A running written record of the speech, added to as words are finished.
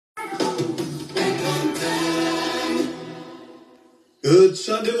Good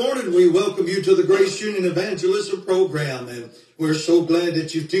Sunday morning. We welcome you to the Grace Union Evangelism program, and we're so glad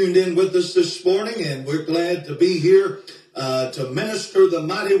that you've tuned in with us this morning, and we're glad to be here to minister the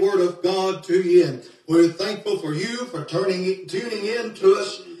mighty Word of God to you. And we're thankful for you for tuning in to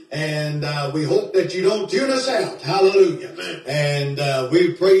us, and we hope that you don't tune us out. Hallelujah. Amen. And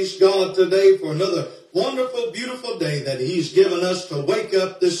we praise God today for another wonderful, beautiful day that He's given us to wake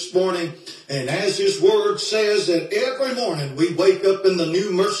up this morning. And as His Word says, that every morning we wake up in the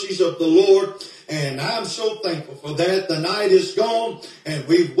new mercies of the Lord. And I'm so thankful for that. The night is gone and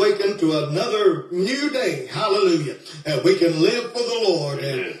we've wakened to another new day. Hallelujah. And we can live for the Lord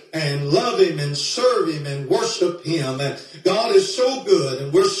and love Him and serve Him and worship Him. And God is so good,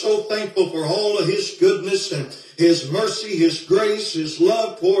 and we're so thankful for all of His goodness and His mercy, His grace, His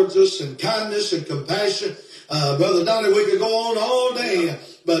love towards us, and kindness and compassion. Brother Donnie, we could go on all day,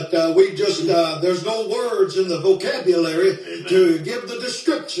 but there's no words in the vocabulary to give the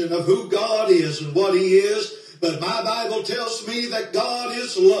description of who God is and what He is. But my Bible tells me that God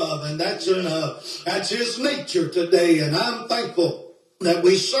is love, and that's enough. That's His nature today, and I'm thankful that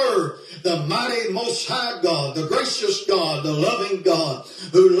we serve the mighty, most high God, the gracious God, the loving God,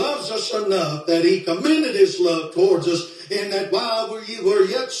 who loves us enough that He commended His love towards us, in that while we were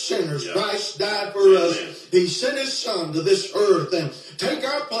yet sinners, Christ died for us. He sent His Son to this earth and take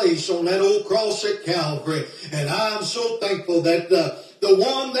our place on that old cross at Calvary. And I'm so thankful that the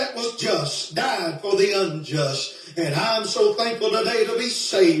one that was just died for the unjust. And I'm so thankful today to be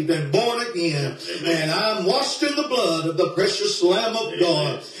saved and born again. And I'm washed in the blood of the precious Lamb of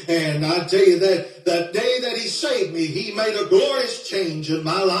God. And I tell you that the day that He saved me, He made a glorious change in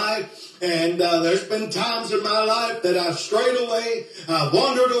my life. And there's been times in my life that I've strayed away, I've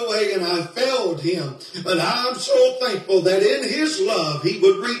wandered away, and I've failed Him. But I'm so thankful that in His love He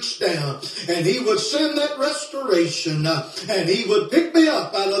would reach down and He would send that restoration, and He would pick me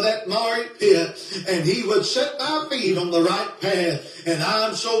up out of that miry pit, and He would set my feet on the right path. And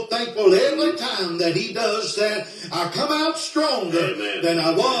I'm so thankful every time that He does that, I come out stronger than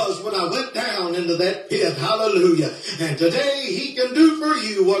I was when I went down into that pit. Hallelujah. And today He can do for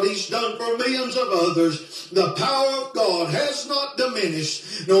you what He's done for millions of others. The power of God has not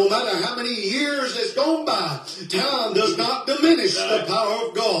diminished. No matter how many years has gone by, time does not diminish the power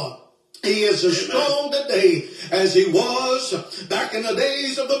of God. He is as strong today as He was back in the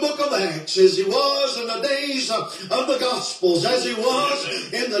days of the book of Acts, as He was in the days of the Gospels, as He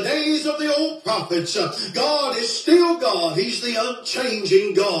was in the days of the old prophets. God is still God. He's the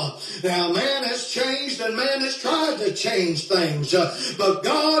unchanging God. Now, man has changed and man has tried to change things, but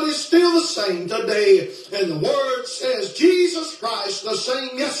God is still the same today. And the Word says Jesus Christ the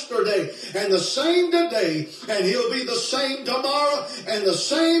same yesterday and the same today, and He'll be the same tomorrow and the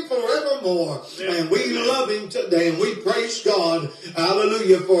same forever. More. And we love Him today, and we praise God,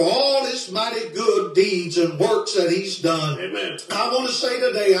 hallelujah, for all His mighty good deeds and works that He's done. Amen. I want to say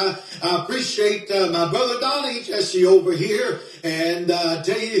today, I appreciate my brother Donnie, Jessie over here, and I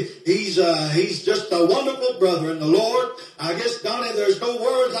tell you, he's just a wonderful brother in the Lord. I guess, Donnie, there's no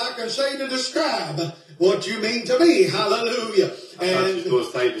words I can say to describe what you mean to me. Hallelujah. I thought you were going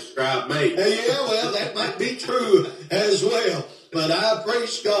to say describe me. Yeah, well, that might be true as well. But I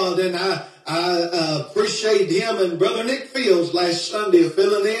praise God, and I appreciate him and Brother Nick Fields last Sunday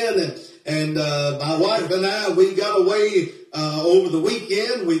filling in, and my wife and I, we got away over the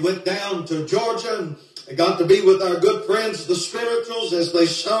weekend. We went down to Georgia and got to be with our good friends, the Spirituals, as they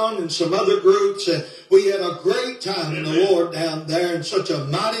sung, and some other groups. And we had a great time in the Lord down there, and such a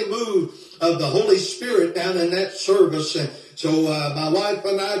mighty move of the Holy Spirit down in that service. And so my wife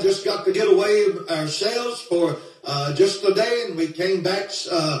and I just got to get away ourselves for just a day, and we came back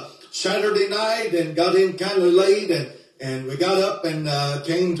Saturday night and got in kind of late, and we got up and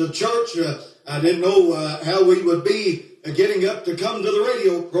came to church. I didn't know how we would be getting up to come to the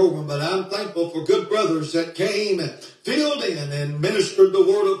radio program, but I'm thankful for good brothers that came and filled in and ministered the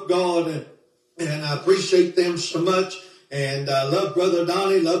Word of God, and I appreciate them so much. And I love Brother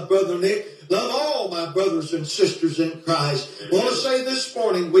Donnie, love Brother Nick, love all my brothers and sisters in Christ. I want to say this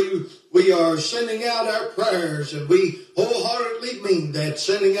morning, we are sending out our prayers, and we wholeheartedly mean that,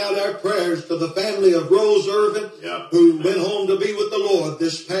 sending out our prayers to the family of Rose Irvin, who went home to be with the Lord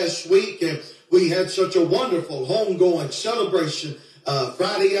this past week. And we had such a wonderful homegoing celebration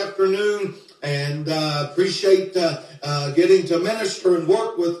Friday afternoon, and appreciate getting to minister and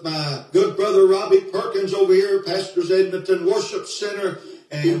work with my good brother Robbie Perkins over here, Pastor's Edmonton Worship Center,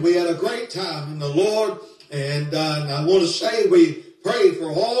 and we had a great time in the Lord. And I want to say we pray for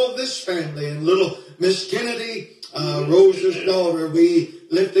all of this family, and little Miss Kennedy, Rose's daughter, we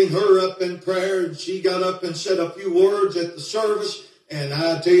lifting her up in prayer, and she got up and said a few words at the service. And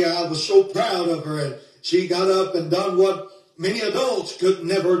I tell you, I was so proud of her. And she got up and done what many adults could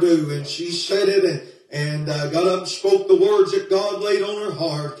never do. And she said it and got up and spoke the words that God laid on her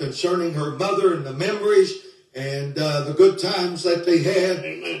heart concerning her mother and the memories and the good times that they had.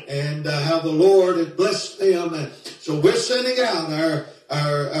 Amen. And how the Lord had blessed them. And so we're sending out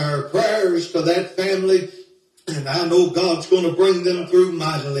our prayers to that family. And I know God's going to bring them through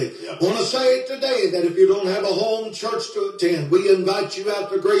mightily. I want to say it today that if you don't have a home church to attend, we invite you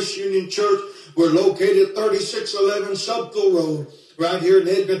out to Grace Union Church. We're located at 3611 Subville Road right here in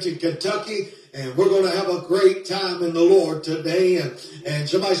Edmonton, Kentucky. And we're going to have a great time in the Lord today. And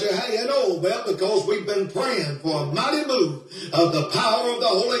somebody say, hey, well, because we've been praying for a mighty move of the power of the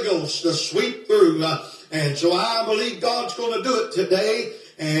Holy Ghost to sweep through. And so I believe God's going to do it today.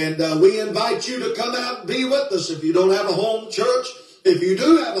 And we invite you to come out and be with us. If you don't have a home church, if you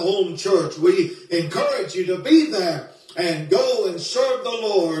do have a home church, we encourage you to be there and go and serve the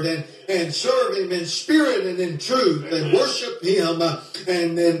Lord and serve Him in spirit and in truth and worship Him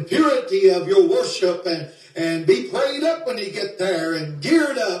and in purity of your worship and be prayed up when you get there and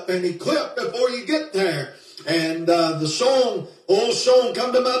geared up and equipped before you get there. And the old song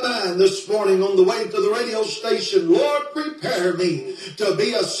come to my mind this morning on the way to the radio station. Lord, prepare me to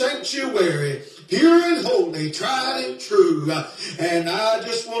be a sanctuary, pure and holy, tried and true. And I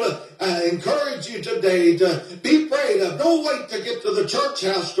just want to encourage you today to be prayed up. Don't wait to get to the church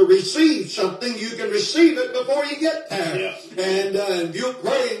house to receive something. You can receive it before you get there. Yeah. And you'll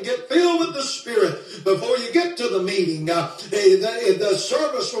pray and get filled with the Spirit before you get to the meeting. The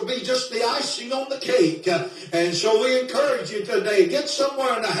service will be just the icing on the cake. And so we encourage you today, get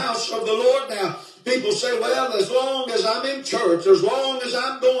somewhere in the house of the Lord now. People say, well, as long as I'm in church, as long as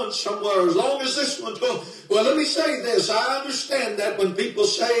I'm going somewhere, as long as this one's going. Well, let me say this. I understand that when people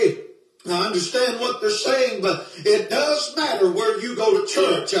say, I understand what they're saying, but it does matter where you go to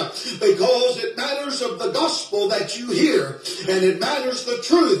church because it matters of the gospel that you hear and it matters the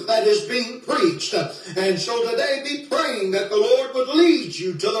truth that is being preached. And so today be praying that the Lord would lead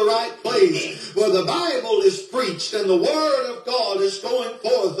you to the right place where the Bible is preached and the Word of God is going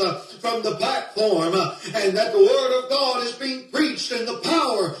forth from the platform and that the Word of God is being preached in the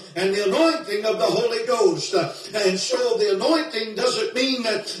power and the anointing of the Holy Ghost. And so the anointing doesn't mean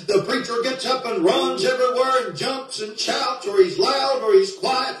that the preacher gets up and runs everywhere and jumps and shouts, or he's loud or he's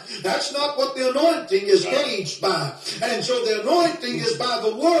quiet. That's not what the anointing is gauged by. And so the anointing is by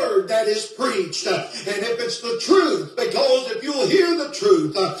the word that is preached. And if it's the truth, because if you'll hear the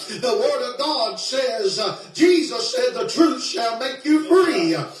truth, the word of God says, Jesus said the truth shall make you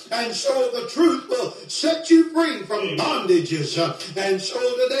free. And so the truth will set you free from bondages. And so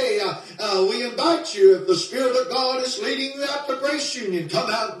today we invite you, if the Spirit of God is leading you out to Grace Union, come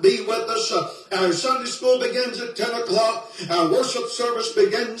out and be with us. Our Sunday school begins at 10 o'clock. Our worship service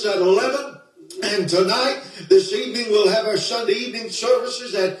begins at 11. And tonight, this evening, we'll have our Sunday evening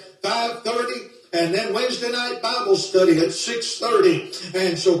services at 5:30. And then Wednesday night Bible study at 6:30.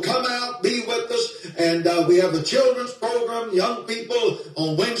 And so come out, be with us. And we have a children's program, young people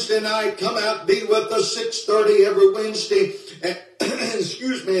on Wednesday night. Come out, be with us, 6:30 every Wednesday. And,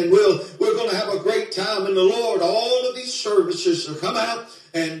 excuse me, and we're going to have a great time in the Lord. All of these services, so come out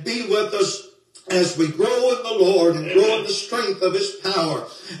and be with us as we grow in the Lord and grow in the strength of His power.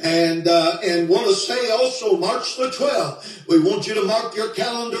 And want to say also March the 12th, we want you to mark your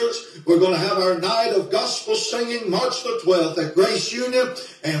calendars. We're going to have our night of gospel singing March the 12th at Grace Union.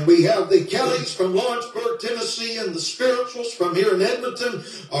 And we have the Kellys from Lawrenceburg, Tennessee, and the Spirituals from here in Edmonton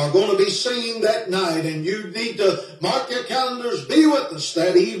are going to be singing that night. And you need to mark your calendars, be with us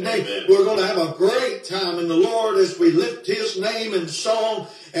that evening. Amen. We're going to have a great time in the Lord as we lift His name in song.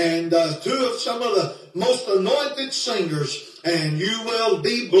 And two of some of the most anointed singers. And you will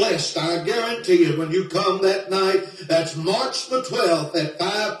be blessed, I guarantee you, when you come that night. That's March the 12th at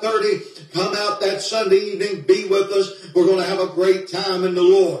 5:30. Come out that Sunday evening, be with us. We're going to have a great time in the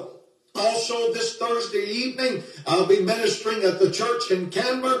Lord. Also, this Thursday evening, I'll be ministering at the church in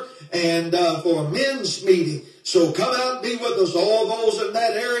Canberra and for a men's meeting. So come out and be with us. All those in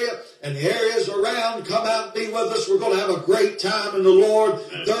that area and the areas around, come out and be with us. We're going to have a great time in the Lord.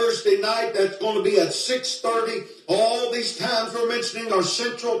 Thursday night, that's going to be at 6:30. All these times we're mentioning are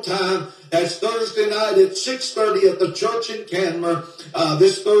Central Time. That's Thursday night at 6:30 at the church in Canmore.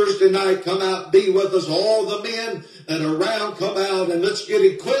 This Thursday night, come out, be with us. All the men that are around, come out and let's get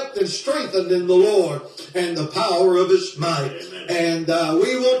equipped and strengthened in the Lord and the power of His might. And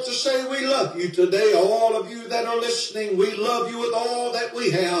we want to say we love you today. All of you that are listening, we love you with all that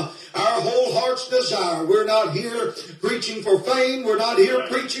we have. Our whole heart's desire. We're not here preaching for fame. We're not here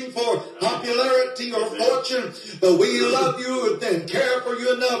preaching for popularity or fortune. But we love you and care for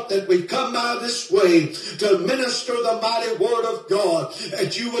you enough that we've come by this way to minister the mighty Word of God.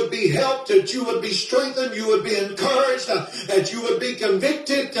 That you would be helped, that you would be strengthened, you would be encouraged, that you would be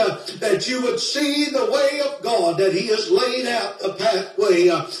convicted, that you would see the way of God, that He has laid out the pathway.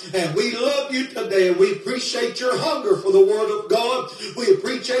 And we love you today. We appreciate your hunger for the Word of God. We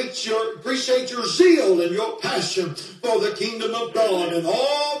appreciate your zeal and your passion for the kingdom of God. And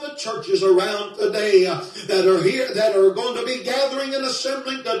all the churches around today that are here, that are going to be gathering and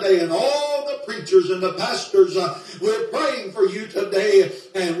assembling today, and all the preachers and the pastors, we're praying for you today.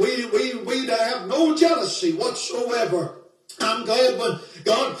 And we have no jealousy whatsoever. I'm glad when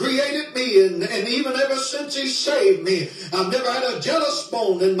God created me, and even ever since He saved me, I've never had a jealous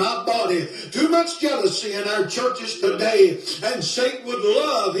bone in my body. Too much jealousy in our churches today. And Satan would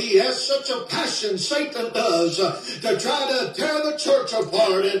love, he has such a passion, Satan does, to try to tear the church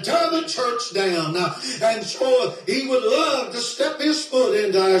apart and tear the church down. And so he would love to step his foot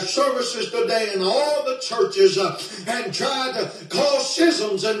into our services today in all the churches and try to cause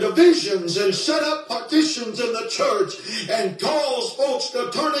schisms and divisions and set up partitions in the church and cause folks to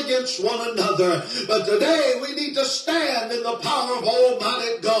turn against one another. But today we need to stand in the power of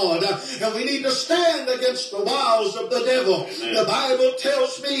Almighty God, and we need to stand against the wiles of the devil. Amen. The Bible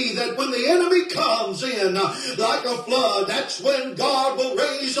tells me that when the enemy comes in like a flood, that's when God will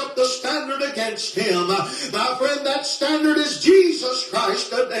raise up the standard against him. My friend, that standard is Jesus Christ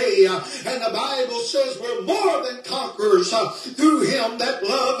today. And the Bible says we're more than conquerors through Him that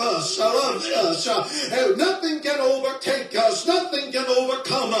loves us. And nothing can overtake us. Nothing can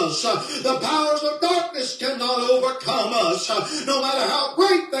overcome us. The powers of darkness cannot overcome us. No matter how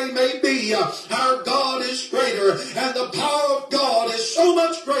great they may be, our God is greater. And the power of God is so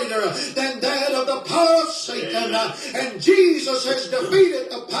much greater than that of the power of Satan. And Jesus has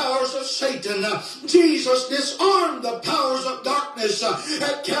defeated the powers of Satan. Jesus disarmed the powers of darkness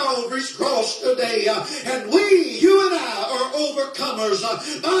at Calvary's cross today. And you and I are overcomers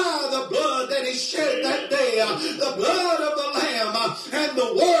by the blood that He shed that day. The blood of the Lamb and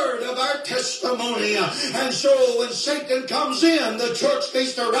the word of our testimony. And so when Satan comes in, the church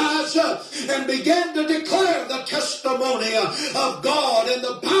needs to rise up and begin to declare the testimony of God and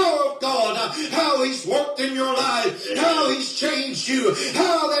the power of God, how He's worked in your life, how He's changed you,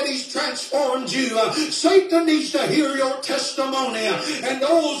 how that He's transformed you. Satan needs to hear your testimony. And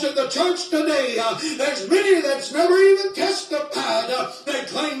those in the church today, there's many that's never even testified. They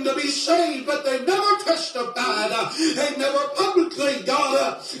claim to be saved, but they never testified. They never publicly got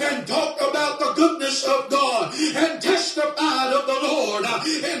up and talked about the goodness of God and testified of the Lord.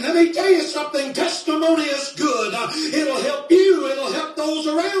 And let me tell you something, testimony is good. It'll help you, it'll help those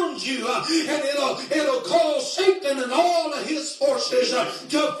around you, and it'll cause Satan and all of his forces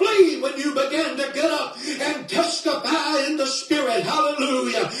to flee when you begin to get up and testify in the Spirit.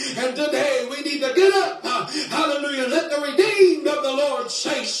 Hallelujah. And today we need to get up. Hallelujah. Let the redeemed of the Lord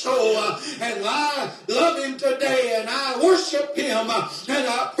say so. And I love Him today, and I worship Him, and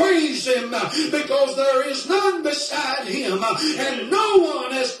I praise Him, because there is none beside Him, and no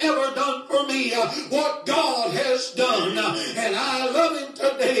one has ever done for me what God has done. And I love Him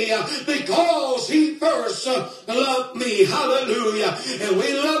today because He first loved me. Hallelujah. And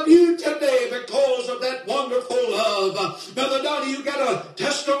we love you today because of that wonderful love. Brother Donnie, you got a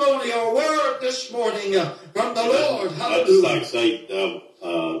testimony or word this morning from the Lord. Hallelujah. I'd just like to say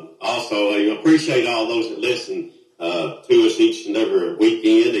also, I appreciate all those that listen to us each and every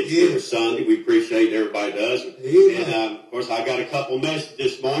weekend, each and every Sunday. We appreciate everybody does. And of course, I got a couple messages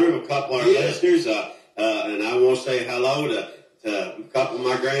this morning, a couple of our listeners, and I want to say hello to a couple of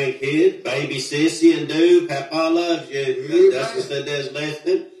my grandkids, baby Sissy and Dude. Papa loves you. Dustin said there's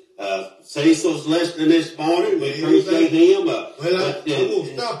listening. Cecil's listening this morning. We appreciate him. Well, I will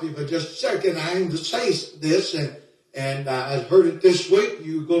stop you for just a second. I aim to say this, and I heard it this week.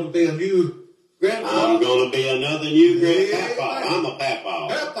 You're going to be a new grandfather. I'm going to be another new grandpapa. I'm a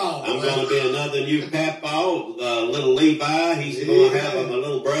papa. I'm going to be another new papa. Little Levi, he's going to have a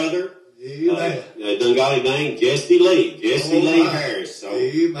little brother. Done got his name, Jessie Lee Harris. So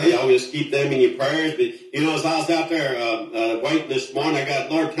y'all just keep them in your prayers. But you know, as I was out there waiting this morning, I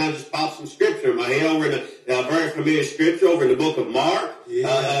got, Lord, can I just pop some scripture in my head over in a very familiar scripture over in the book of Mark.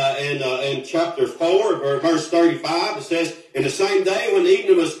 in chapter 4, verse 35, it says, "In the same day when the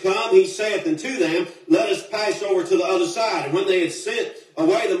evening was come, he saith unto them, Let us pass over to the other side. And when they had sent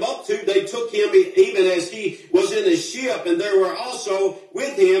away the multitude, they took him even as he was in the ship, and there were also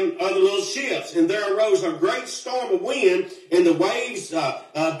with him other little ships. And there arose a great storm of wind, and the waves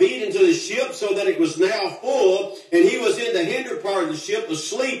beat into the ship, so that it was now full. And he was in the hinder part of the ship,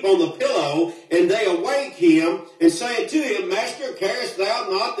 asleep on the pillow. And they awake him, and say unto him, Master, carest thou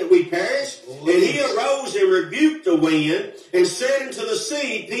not that we perish? And he arose and rebuked the wind, and said unto the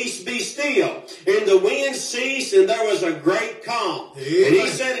sea, Peace, be still. And the wind ceased, and there was a great calm. And he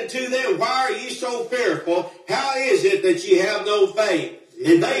said unto them, Why are ye so fearful? How is it that ye have no faith?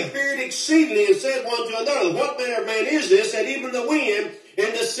 And they feared exceedingly, and said one to another, What manner of man is this, that even the wind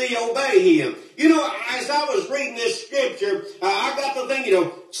and the sea obey him? You know, as I was reading this scripture, I got to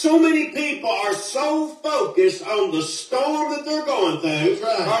think, so many people are so focused on the storm that they're going through,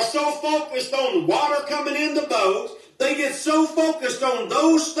 are so focused on the water coming in the boat. They get so focused on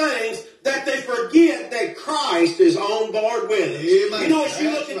those things that they forget that Christ is on board with us. Amen. You know, as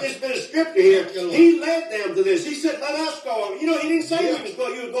you look at this bit of scripture here, he led them to this. He said, let us go. You know, he didn't say he was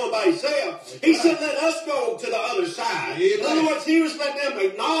going by himself. He said, let us go to the other side. Amen. In other words, he was letting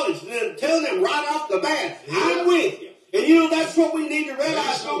them acknowledge and tell them right off the bat, I'm with you. And you know, that's what we need to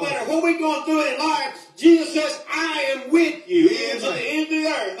realize. No matter what we're going through in life, Jesus says, I am with you to the end of the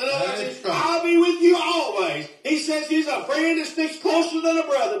earth. In other words, I'll be with you always. He says he's a friend that sticks closer than a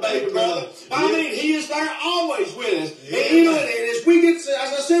brother, baby brother. I mean, he is there always with us. And you know, and as we get, as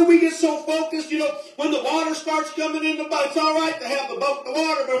I said, we get so focused, when the water starts coming in the boat, it's all right to have the boat in the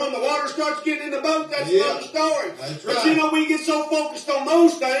water, but when the water starts getting in the boat, that's another story. That's right. But we get so focused on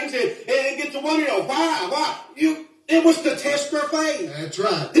those things and get to wonder, why? It was to test our faith. That's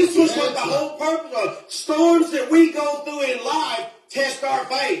right. This was what the whole purpose of storms that we go through in life test our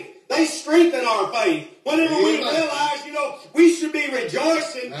faith. They strengthen our faith. Whenever we realize, we should be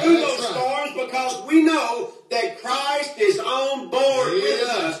rejoicing through those storms because we know that Christ is on board with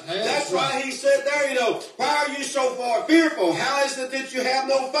us. That's why he said there, why are you so far fearful? How is it that you have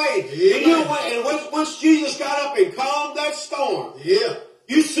no faith? And you know what? And once Jesus got up and calmed that storm,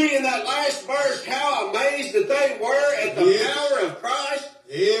 you see in that last verse how amazed that they were at the power of Christ.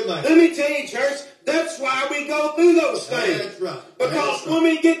 Amen. Let me tell you, church, that's why we go through those things. That's right. Because when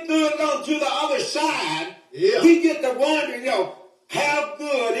we get through it on to the other side, we get to wonder, how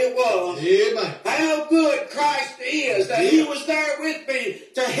good it was. Amen. How good Christ is that he was there with me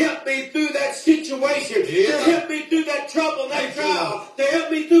to help me through that situation, to help me through that trouble, that trial, to help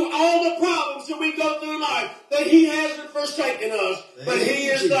me through all the problems that we go through in life, that he hasn't forsaken us, but he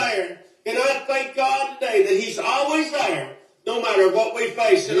is there. And I thank God today that he's always there, no matter what we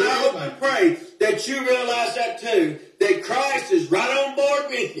face. And I hope and pray that you realize that too, that Christ is right on board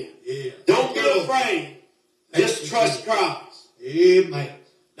with you. Don't be afraid. Just trust Christ. Amen.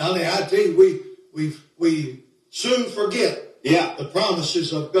 Donnie, I tell you, we soon forget the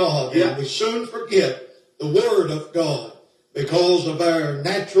promises of God. And we soon forget the Word of God because of our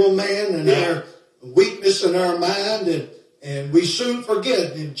natural man and our weakness in our mind. And we soon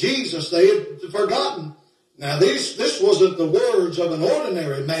forget. In Jesus, they had forgotten. Now, this wasn't the words of an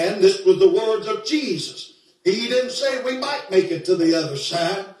ordinary man. This was the words of Jesus. He didn't say we might make it to the other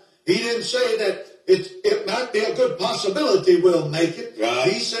side. He didn't say that it might be a good possibility we'll make it.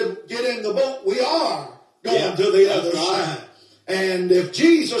 Right. He said, get in the boat. We are going to the other side. And if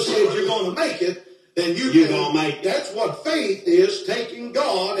Jesus said you're going to make it, then you're going to make it. That's what faith is, taking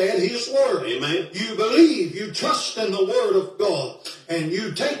God at his word. Amen. You believe, you trust in the word of God, and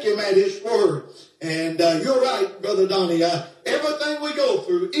you take him at his word. And you're right, Brother Donnie. Everything we go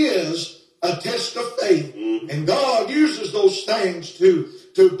through is a test of faith. Mm-hmm. And God uses those things to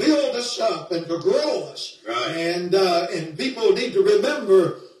build us up and to grow us. Right. And people need to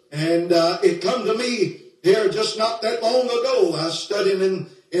remember, and it come to me here just not that long ago. I was studying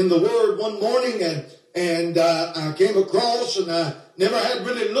in the Word one morning, and I came across, and I never had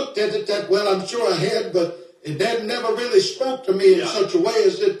really looked at it that well. I'm sure I had, but it never really spoke to me in such a way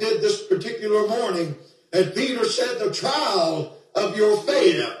as it did this particular morning. And Peter said, the trial of your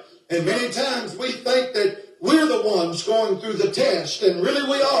faith. Yeah. And many times we think that we're the ones going through the test, and really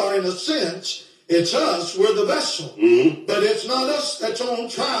we are in a sense. It's us, we're the vessel. Mm-hmm. But it's not us that's on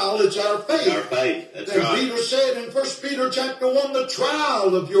trial, it's our faith. Our faith, that's right. Peter said in 1 Peter chapter 1, the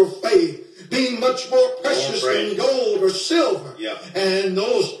trial of your faith, being much more precious than gold or silver. Yeah. And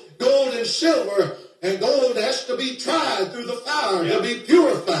those gold and silver, and gold has to be tried through the fire to be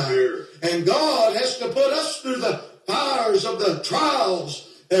purified. Sure. And God has to put us through the fires of the trials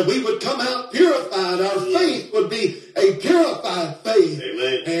that we would come out purified. Our faith would be a purified faith.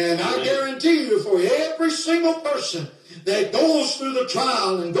 Amen. And I guarantee you, for every single person that goes through the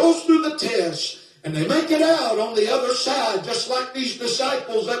trial and goes through the test, and they make it out on the other side, just like these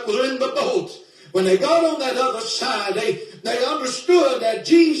disciples that were in the boat. When they got on that other side, they understood that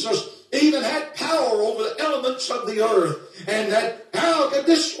Jesus even had power over the elements of the earth. And that how could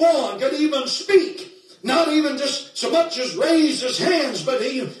this one could even speak? Not even just so much as raise his hands, but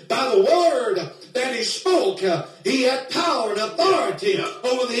he, by the word that he spoke, he had power and authority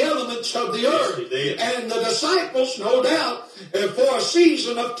over the elements of the earth. And the disciples, no doubt, for a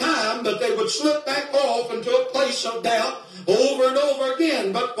season of time, but they would slip back off into a place of doubt over and over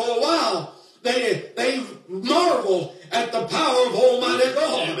again. But for a while, they marveled at the power of Almighty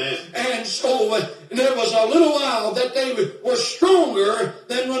God. Amen. And so there was a little while that they were stronger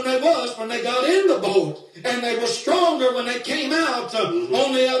than when they got in the boat. And they were stronger when they came out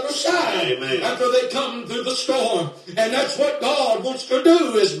on the other side. Amen. After they come through the storm. And that's what God wants to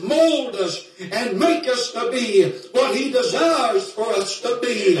do, is mold us and make us to be what He desires for us to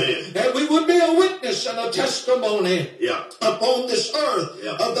be. Amen. And we would be a witness and a testimony upon this earth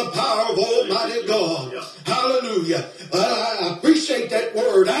of the power of Almighty God. Hallelujah. I appreciate that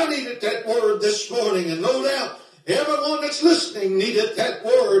word. I needed that word this morning, and no doubt everyone that's listening needed that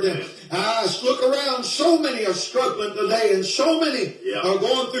word. And I look around, so many are struggling today, and so many are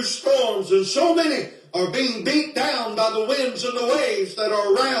going through storms, and so many are being beat down by the winds and the waves that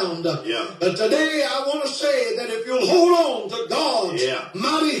are around. But today I want to say that if you'll hold on to God's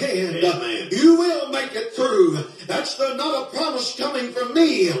mighty hand, you will make it through. That's not a promise coming from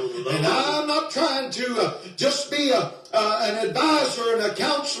me. And I'm not trying to just be an advisor and a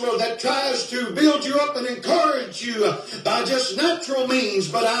counselor that tries to build you up and encourage you by just natural means.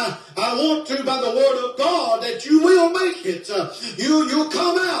 But I want to, by the word of God, that you will make it. You'll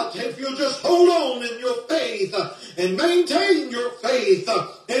come out if you'll just hold on in your faith and maintain your faith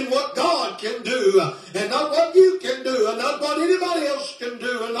in what God can do, and not what you can do, and not what anybody else can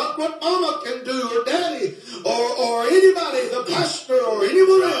do, and not what mama can do, or daddy, or anybody, the pastor, or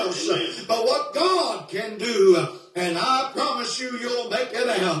anyone else, but what God can do. And I promise you, you'll make it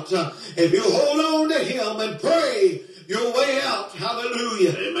out if you hold on to Him and pray your way out.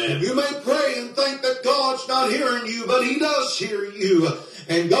 Hallelujah. Amen. You may pray and think that God's not hearing you, but He does hear you.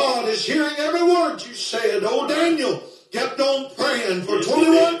 And God is hearing every word you said. Oh, Daniel kept on praying for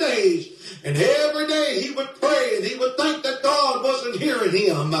 21 days. And every day he would pray, and he would think that God wasn't hearing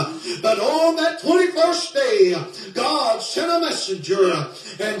him. But on that 21st day, God sent a messenger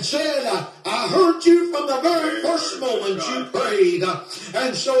and said, I heard you from the very first moment you prayed.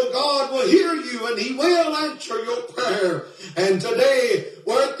 And so God will hear you, and He will answer your prayer. And today,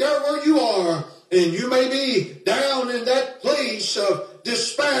 right there where you are, and you may be down in that place of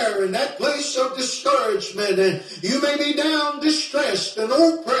despair, in that place of discouragement, and you may be down distressed and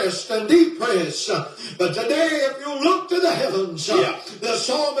oppressed and depressed. But today, if you look to the heavens, the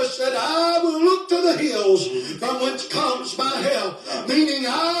psalmist said, I will look to the hills from whence comes my help. Meaning,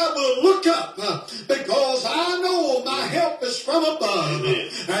 I will look up because I know my help is from above.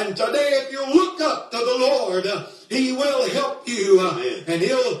 And today, if you look up to the Lord, He will help you, and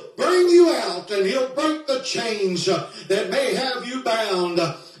He'll bring you out, and He'll break the chains that may have you bound.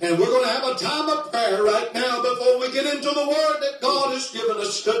 And we're going to have a time of prayer right now before we get into the word that God has given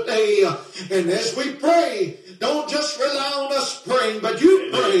us today. And as we pray, don't just rely on us praying, but you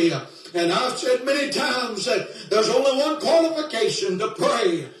pray. And I've said many times that there's only one qualification to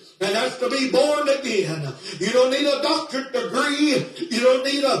pray, and that's to be born again. You don't need a doctorate degree. You don't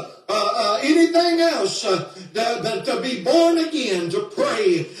need anything else than to be born again, to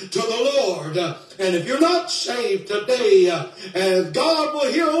pray to the Lord. And if you're not saved today, God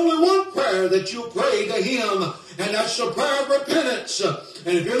will hear only one prayer that you pray to Him, and that's the prayer of repentance.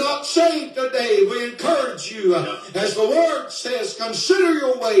 And if you're not saved today, we encourage you, as the Word says, consider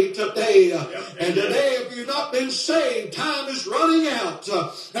your way today. And today, if you've not been saved, time is running out.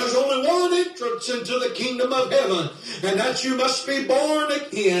 There's only one entrance into the kingdom of heaven, and that you must be born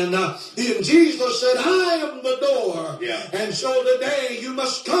again. And Jesus said, I am the door. And so today, you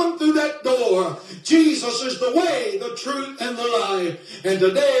must come through that door. Jesus is the way, the truth, and the life. And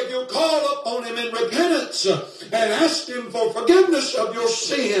today, if you call upon Him in repentance and ask Him for forgiveness of your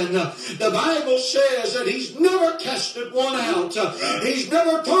sin, the Bible says that He's never casted one out. He's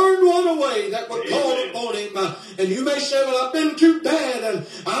never turned one away that would call upon Him. And you may say, well, I've been too bad, and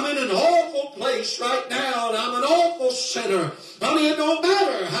I'm in an awful place right now, and I'm an awful sinner. I mean, it don't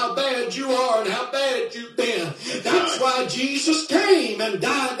matter how bad you are and how bad you've been. That's why Jesus came and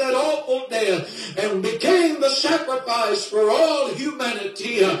died that awful death and became the sacrifice sacrifice for all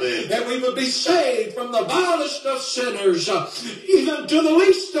humanity, that we would be saved from the vilest of sinners, even to the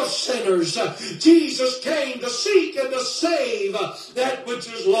least of sinners. Jesus came to seek and to save that which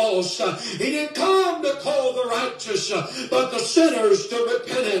is lost. He didn't come to call the righteous, but the sinners to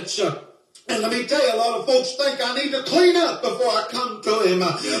repentance. And let me tell you, a lot of folks think I need to clean up before I come to Him.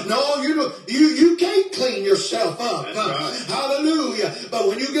 No, you can't clean yourself up. Right. Hallelujah. But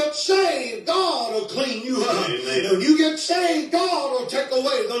when you get saved, God will clean you up. Amen. When you get saved, God will take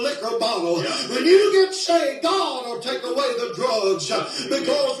away the liquor bottle. Yeah. When you get saved, God will take away the drugs.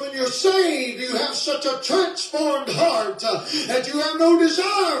 Because when you're saved, you have such a transformed heart that you have no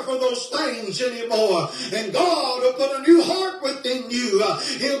desire for those things anymore. And God will put a new heart within you.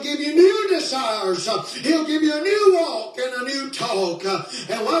 He'll give you new desires. He'll give you a new walk and a new talk.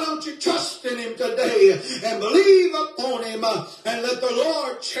 And why don't you trust in Him today and believe upon Him and let the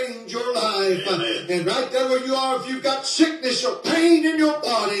Lord change your life. Amen. And right there where you are, if you've got sickness or pain in your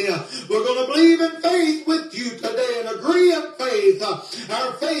body, we're going to believe in faith with you today and agree in faith.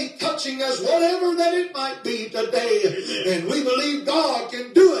 Our faith touching us, whatever that it might be today. Amen. And we believe God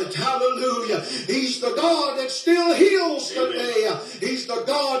can do it. Hallelujah. He's the God that still heals today. Amen. He's the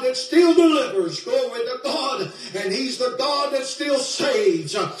God that still delivers. Glory to God. And He's the God that still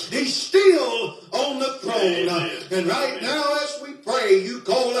saves. He's still on the throne. Amen. And right now as we pray, you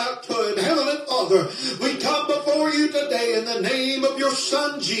call out to Him. Heavenly Father, we come before you today in the name of your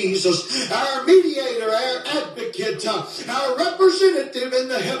Son Jesus, our mediator, our advocate, our representative in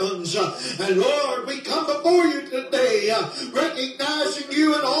the heavens. And Lord, we come before you today recognizing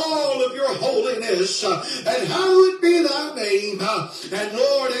you in all of your holiness. And hallowed be thy name. And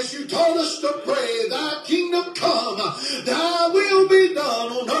Lord, as you taught us to pray, thy kingdom come, thy will be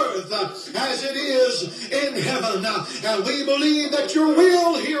done on earth as it is in heaven. And we believe that your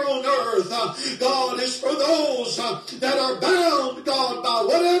will here on earth, God, is for those that are bound, God, by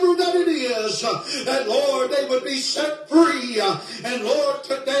whatever that it is, that, Lord, they would be set free. And, Lord,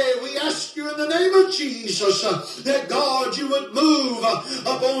 today we ask you in the name of Jesus that, God, you would move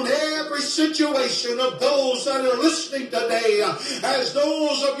upon every situation of those that are listening today, as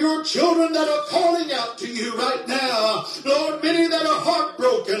those of your children that are calling out to you right now. Lord, many that are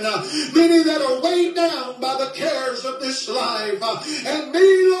heartbroken, many that are weighed down by the cares of this life, and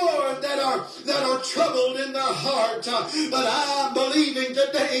many, Lord, that are troubled in their heart. But I'm believing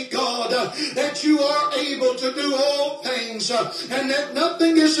today, God, that you are able to do all things, and that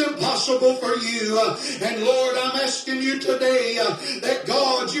nothing is impossible for you. And Lord, I'm asking you today that,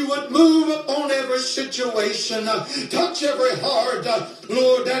 God, you would move upon every situation, touch every heart,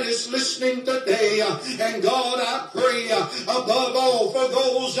 Lord, that is listening today. And God, I pray above all for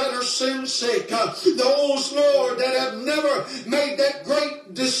those that are sin sick, those, Lord, that have never made that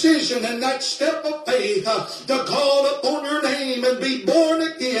great decision and that step of faith to call upon your name and be born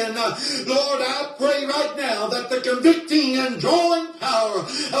again. Lord, I pray right now that the convicting and drawing power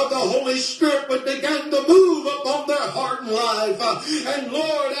of the Holy Spirit would begin to move upon their heart and life. And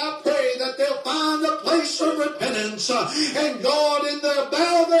Lord, I pray that they'll find a place of repentance. And God, in their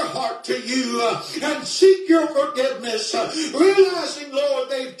bow their heart to you and seek your forgiveness, realizing, Lord,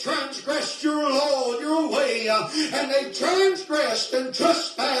 they've transgressed your law, your way, and they've transgressed and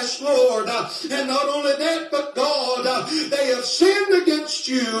trespassed, Lord. And not only that, but God, they have sinned against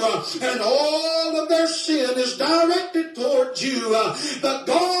you, and all of their sin is directed towards you. But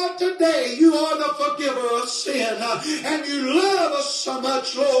God, today you are the forgiver of sin, and you love us so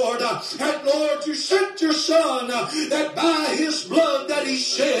much, Lord. And Lord, you sent your Son, that by his blood that he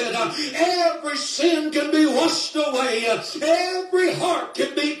shed, every sin can be washed away, every heart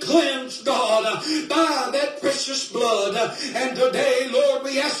can be cleansed, God, by that precious blood. And today, Lord,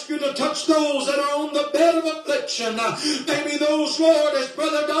 we ask you to touch those that are on the bed of affliction. Maybe those, Lord, as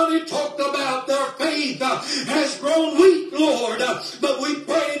Brother Donnie talked about, their faith has grown weak, Lord. But we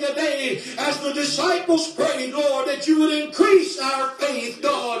pray today, as the disciples prayed, Lord, that you would increase our faith,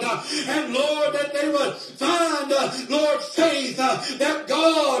 God. And Lord, that they would find, Lord, faith that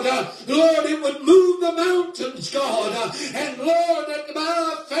God, Lord, it would move the mountains, God. And Lord, that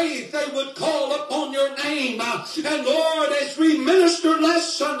by faith they would call upon your name. And Lord, as we ministered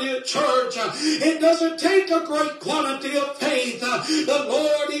last Sunday at church, it doesn't take a great quantity of faith. But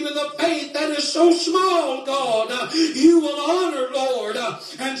Lord, even the faith that is so small, God, you will honor, Lord.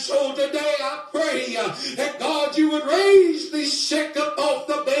 And so today I pray that God, you would raise these sick up off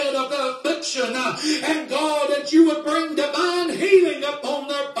the bed of their affliction. And God, that you would bring divine healing upon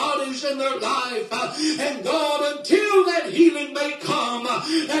their bodies and their life. And God, until that healing may come,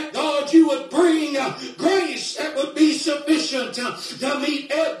 that God, you would bring grace that would be sufficient. to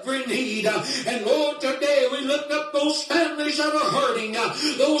meet every need. And Lord, today we lift up those families that are hurting,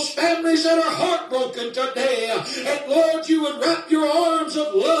 those families that are heartbroken today. And Lord, you would wrap your arms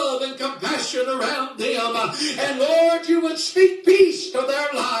of love and compassion around them. And Lord, you would speak peace to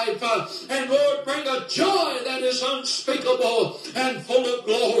their life. And Lord, bring a joy that is unspeakable and full of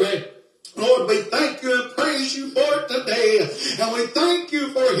glory. Lord, we thank you and praise you for it today. And we thank you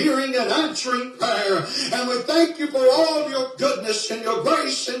for hearing and answering prayer. And we thank you for all your goodness and your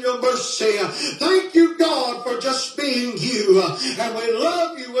grace and your mercy. Thank you, God, for just being you. And we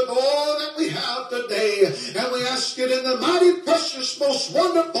love you with all that we have today. And we ask it in the mighty, precious, most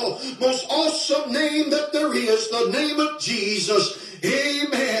wonderful, most awesome name that there is, the name of Jesus.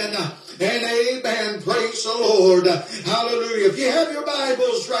 Amen and amen. Praise the Lord. Hallelujah. If you have your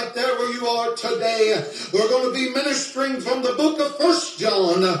Bibles right there where you are today, we're going to be ministering from the book of 1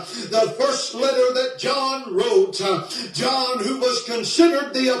 John, the first letter that John wrote. John, who was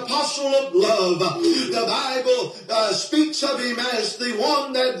considered the apostle of love. The Bible speaks of him as the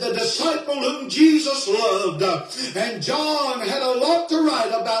one that the disciple whom Jesus loved. And John had a lot to write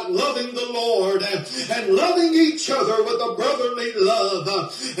about loving the Lord and loving each other with a brotherly love.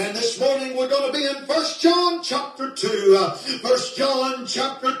 And this morning we're going to be in 1 John chapter 2. 1 John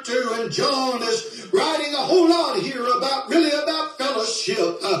chapter 2. And John is writing a whole lot here about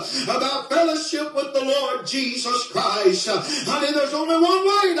fellowship. About fellowship with the Lord Jesus Christ. Honey, there's only one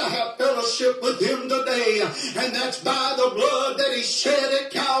way to have fellowship with him today. And that's by the blood that he shed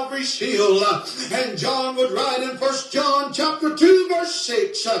at Calvary's hill. And John would write in 1 John chapter 2 verse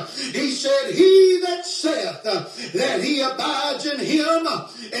 6. He said, he that saith that he abides in him,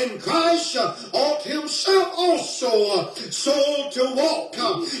 in Christ, ought himself also so to walk,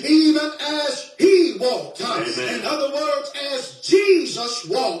 even as he walked. In other words, as Jesus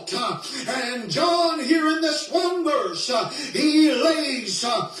walked. And John here in this one verse, he lays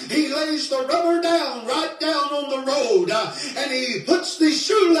the rubber down, right down on the road, and he puts the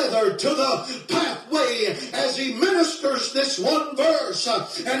shoe leather to the pathway as he ministers this one verse.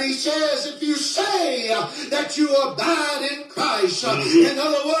 And he says, if you say that you abide in Christ, in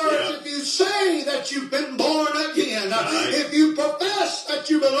other words, if you say that you've been born again, if you profess that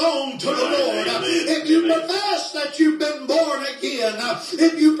you belong to the Lord, if you profess that you've been born again,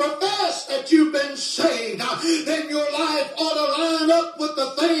 if you profess that you've been saved, then your life ought to line up with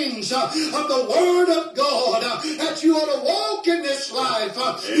the things of the Word of God, that you ought to walk in this life,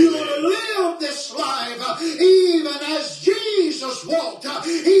 you ought to live this life, even as Jesus walked,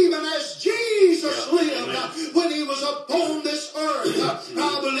 even as Jesus lived when he was upon this earth.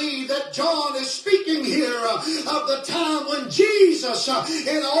 I believe that John is speaking here of the time when Jesus,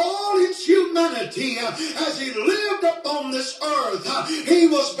 in all his humanity, as he lived upon this earth, he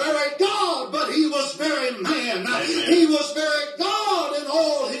was very God, but he was very man. He was very God in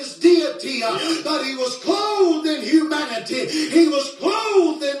all his deity, but he was clothed in humanity. He was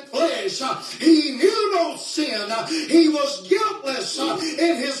clothed in flesh. He knew no sin. He was guiltless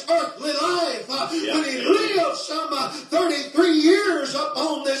in his earthly life when he lived some 33 years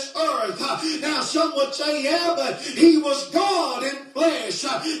upon this earth. Now some would say, yeah, but he was God in flesh.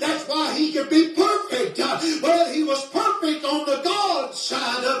 That's why he could be perfect. Well, he was perfect on the God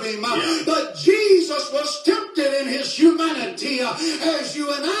side of him. But Jesus was tempted in his humanity as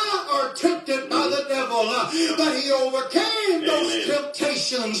you and I are tempted by the devil. But he overcame those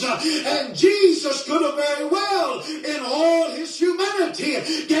temptations. And Jesus could have very well, in all his humanity,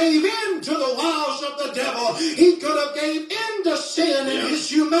 gave in to the wiles of the devil. He could have gave in to sin in his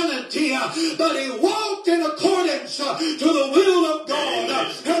humanity. But he walked in accordance to the will of God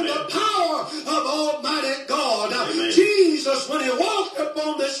and the power of Almighty God. Jesus, when he walked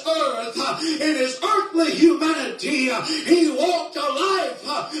upon this earth in his earthly humanity, he walked a life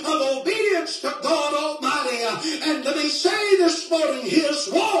of obedience to God Almighty. And let me say this morning, his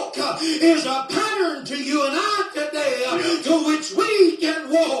walk is a pattern to you and I today, to which we can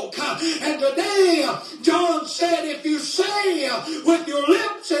walk. And today, John said, if you say with your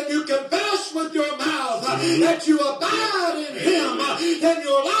lips and you confess with your mouth that you abide in him, then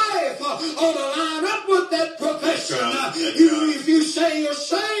your life ought to line up with that profession. If you say you're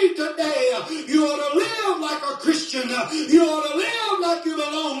saved today, you ought to live like a Christian. You ought to live like you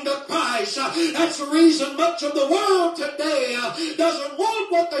belong to Christ. That's the reason much of the world today doesn't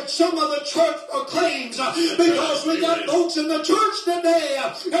want what some of the church proclaims, because we got folks in the church today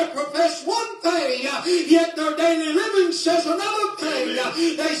that profess one thing, yet their daily living says another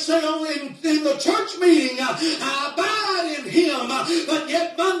thing. They say in the church meeting, I abide in him, but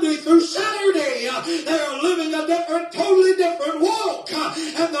yet Monday through Saturday, they are living a totally different walk,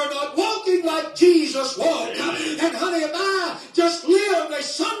 and they're not walking like Jesus walked. And honey, if I just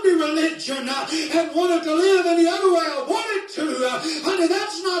every religion and wanted to live any other way I wanted to. Honey,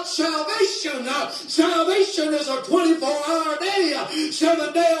 that's not salvation. Salvation is a 24-hour day,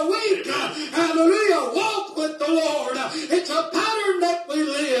 7-day a week. Hallelujah. Walk with the Lord. It's a pattern that we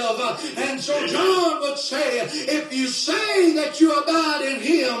live. And so John would say, if you say that you abide in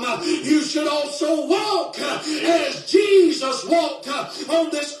Him, you should also walk as Jesus walked on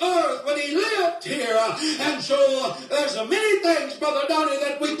this earth when He lived here. And so there's many things, Brother Donnie,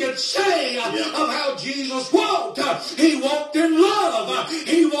 that we could say of how Jesus walked. He walked in love.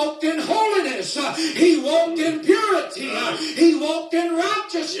 He walked in holiness. He walked in purity. He walked in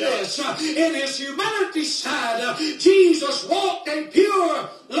righteousness. In His humanity side, Jesus walked a pure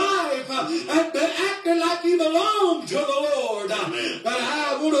life and acted like He belonged to the Lord. But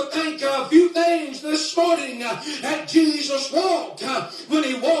I want to think a few things this morning that Jesus walked when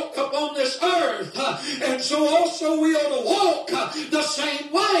He walked upon this earth. And so also we ought to walk the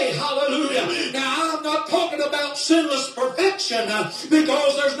same way. Hallelujah. Now I'm not talking about sinless perfection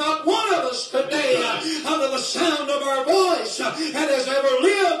because there's not one of us today under the sound of our voice that has ever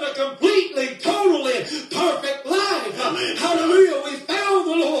lived a completely, totally perfect life. Hallelujah. We failed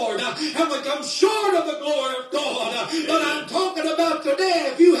the Lord and we come short of the glory of God. But I'm talking about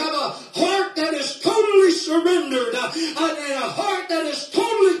today, if you have a heart that is totally surrendered and a heart that is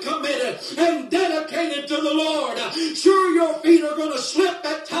totally committed and dedicated to the Lord, sure, your feet are going to slip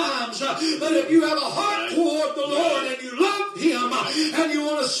at times, but if you have a heart toward the Lord and you love Him and you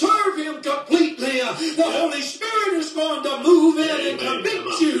want to serve Him completely, the Holy Spirit is going to move in and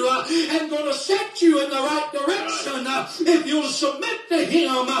convict you and going to set you in the right direction if you'll submit to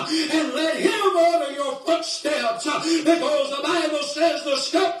Him and let Him order your footsteps, because the Bible says the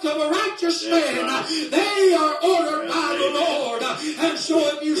steps of a righteous man, they are ordered by the Lord. And so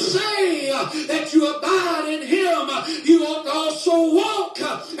if you say that you abide in Him, you ought to also walk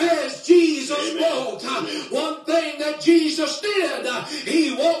as Jesus walked. One thing that Jesus did,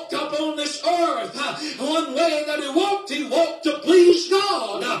 He walked upon this earth. One way that He walked to please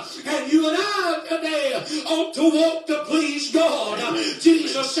God. And you and I today ought to walk to please God.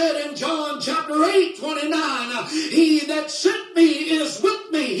 Jesus said in John chapter 8:29, He that sent me is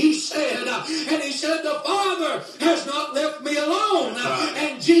with me, He said. And He said, the Father has not left me alone.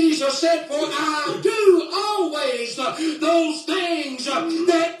 And Jesus said, for I do always those things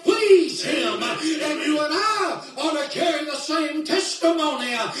that please Him. And you and I ought to carry the same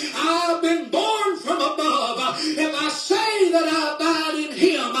testimony. I've been born from above. If I say that I abide in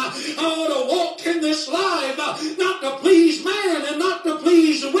Him, I ought to walk in this life, not to please man and not to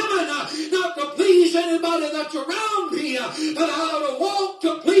please women, not to please anybody that's around me, but I ought to walk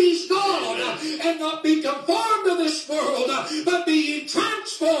to please God and not be conformed to this world, but be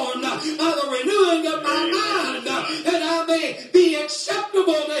transformed by the renewing of my mind, that I may be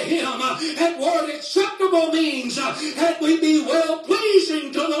acceptable to Him. And word acceptable means that we be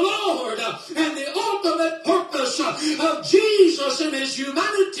well-pleasing to the Lord. And the ultimate purpose of Jesus in His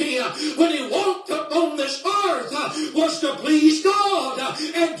humanity when He walked upon this earth was to please God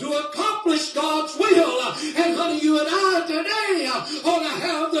and to accomplish God's will. And honey, you and I today ought to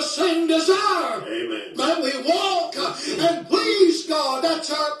have the same desire. Amen. That we walk and please God.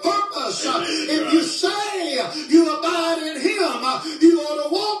 That's our purpose. Amen. If you say you abide in Him, you ought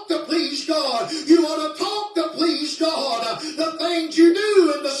to walk to please God. You ought to talk to please God. The things you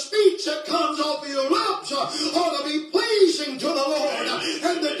do and the speech that comes off of your lips ought to be pleasing to the Lord.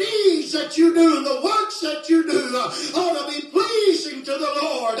 And the deeds that you do and the works that you do ought to be pleasing to the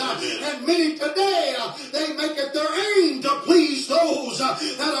Lord. And many today, they make it their aim to please those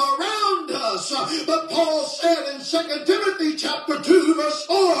that are around us. But Paul said in 2 Timothy chapter 2 verse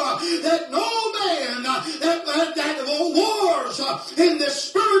 4 that no man that wars in this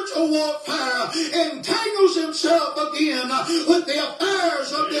spiritual warfare entangles himself again with the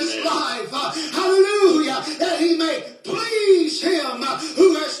affairs of this life. Hallelujah. That he may please Him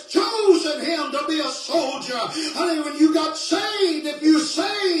who has chosen him to be a soldier. Honey, when you got saved, if you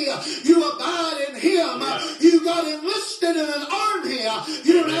say you abide in Him, you got enlisted in an army.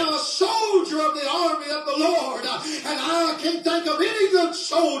 You're now a soldier of the army of the Lord. And I can't think of any good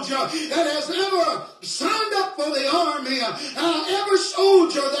soldier that has ever signed up for the army. Every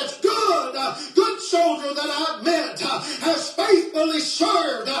soldier that's good soldier that I've met has faithfully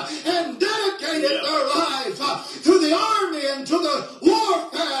served and dedicated their life to the army and to the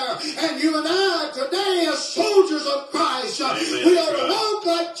warfare. And you and I today, as soldiers of Christ, we ought to walk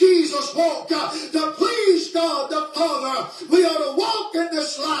like Jesus walked to please God the Father. We ought to walk in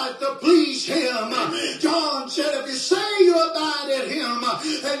this life to please Him. John said, if you say you abide in Him,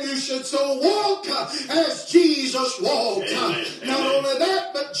 and you should so walk as Jesus walked. Not only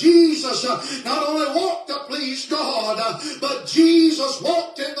that, but Jesus not only walked to please God, but Jesus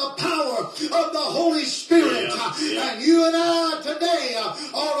walked in the power of the Holy Spirit. And you and I today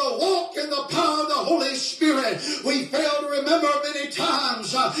ought to walk in the power of the Holy Spirit. We fail to remember many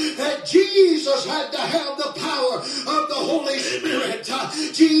times that Jesus had to have the power of the Holy Spirit.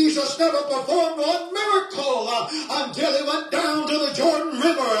 Jesus never performed one miracle until he went down to the Jordan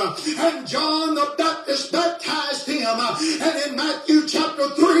River and John the Baptist baptized him. And in Matthew chapter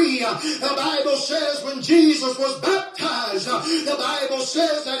 3, the Bible says when Jesus was baptized, the Bible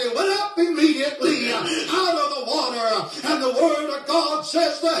says that he went up immediately out of the water, and the Word of God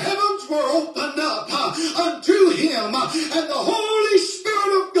says the heavens were opened up unto him, and the Holy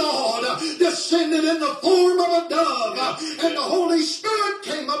Spirit of God descended in the form of a dove, and the Holy Spirit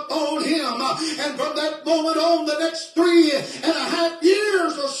came upon him. And from that moment on, the next 3.5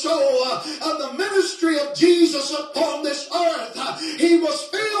 years or so of the ministry of Jesus upon this earth, he was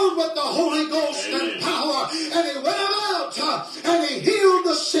filled with the Holy Ghost and power, and he went about and he healed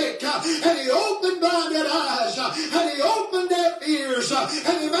the sick, and he opened blinded eyes, and he opened deaf ears,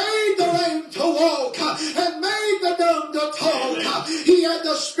 and he made the lame to walk, and made the dumb to talk. He had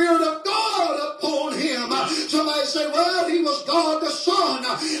the Spirit of God upon him. Somebody say, well, he was God the Son.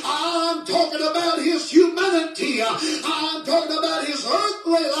 I'm talking about his humanity. I'm talking about his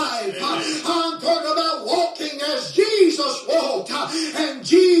earthly life. I'm talking about walking as Jesus walked. And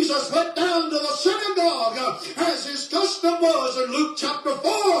Jesus went down to the synagogue as his custom was in Luke chapter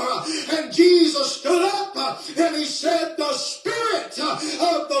 4. And Jesus stood up and he said, the Spirit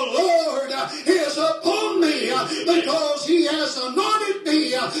of the Lord is upon me because he has anointed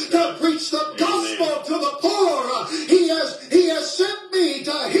me to preach the gospel to the poor. He has sent me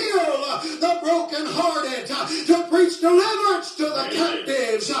to heal the brokenhearted, to preach deliverance to the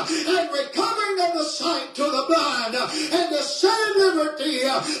captives, and recovering of the sight to the blind, and to set at liberty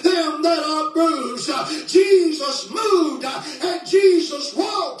them that are bruised. Jesus moved, and Jesus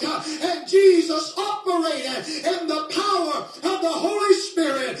walked, and Jesus operated in the power of the Holy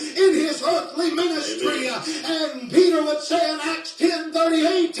Spirit in his earthly ministry. And Peter would say in Acts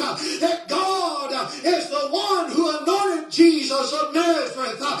 10:38 that God is the one who anointed Jesus of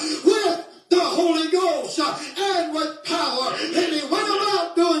Nazareth with the Holy Ghost and with power. And he went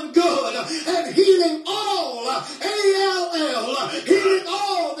about doing good and healing all, A-L-L, healing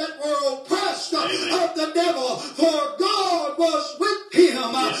all that were oppressed of the devil, for God was with him.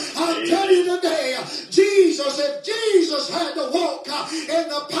 I tell you today, if Jesus had to walk in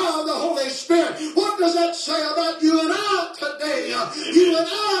the power of the Holy Spirit, what does that say about you and I today? You and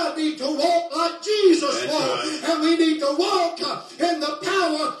I need to walk like Jesus walked, and we need to walk in the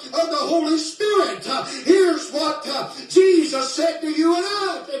power of the Holy Spirit. Here's what Jesus said to you and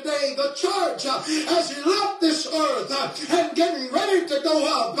I today, the church, as he left this earth and getting ready to go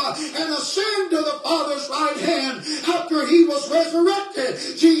up and ascend to the Father's right hand after he was resurrected.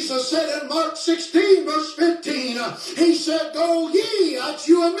 Jesus said in Mark 16 verse 15, he said, go ye, that's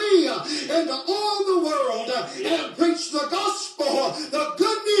you and me, into all the world and preach the gospel, the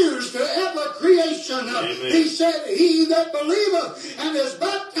good news to every creation. He said, he that believeth and is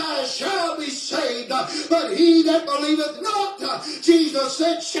baptized shall be saved, but he that believeth not, Jesus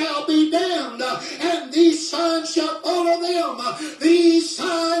said, shall be damned. And these signs shall follow them. These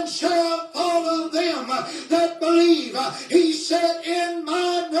signs shall follow them that believe. He said, in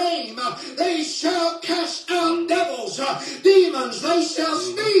my name they shall cast out devils, demons. They shall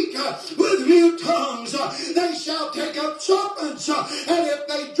speak with new tongues. They shall take up serpents, and if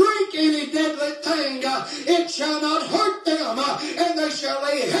they drink any deadly thing, it shall not hurt them. And they shall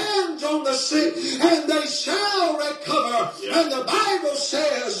lay hands on the sick, and they shall recover. And the Bible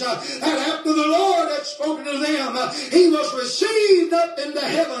says that after the Lord had spoken to them, he was received up into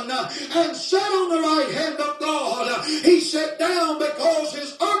heaven and sat on the right hand of God. He sat down because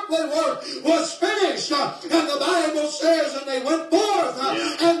his earthly work was finished. And the Bible says, and they went forth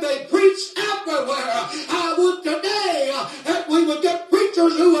and they preached everywhere. I would today that we would get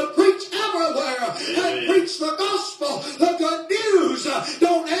preachers who would preach everywhere and preach the gospel, the good news.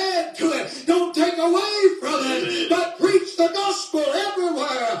 Don't add to it. Don't take away from it, but preach the gospel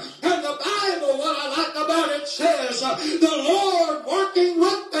everywhere. And the Bible, what I like about it, says the Lord working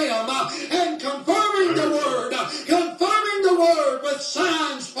with them and confirming the word with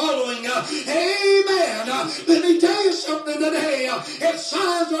signs following. Amen. Let me tell you something today. If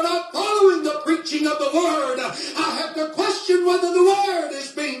signs are not following the preaching of the word, I have to question whether the word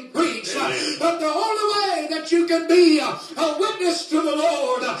is being preached. But the only way that you can be a witness to the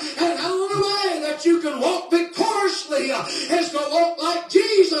Lord, and the only way that you can walk victoriously is to walk like Jesus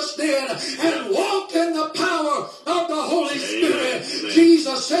Jesus did and walked in the power of the Holy Spirit.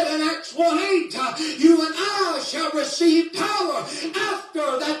 Jesus said in Acts 1:8, you and I shall receive power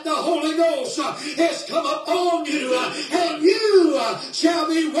after that the Holy Ghost has come upon you, and you shall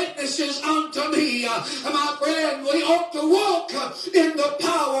be witnesses unto me. My friend, we ought to walk in the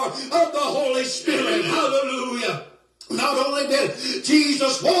power of the Holy Spirit. Hallelujah. Not only did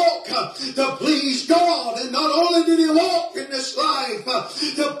Jesus walk to please God, and not only did he walk in this life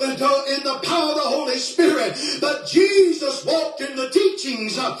in the power of the Holy Spirit, but Jesus walked in the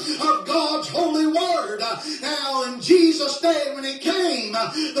teachings of God's holy word. Now, in Jesus' day when he came,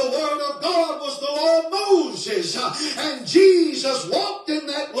 the word of God was the law of Moses, and Jesus walked in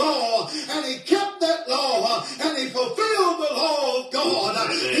that law, and he kept that law, and he fulfilled the law of God.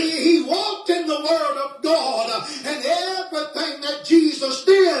 He walked in the word of God, and everything that Jesus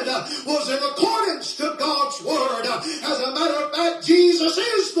did was in accordance to God's word. As a matter of fact, Jesus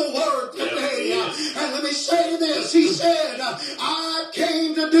is the word today. And let me say this. He said, I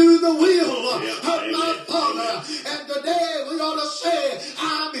came to do the will of my Father. And today we ought to say,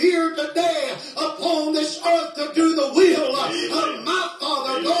 I'm here today upon this earth to do the will of my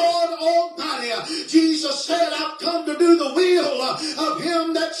Father, God Almighty. Jesus said, I've come to do the will of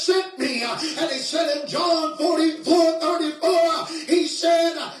him that sent me. And he said in John 44:34, he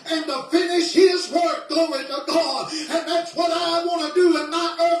said, and to finish his work, glory to God. And that's what I want to do in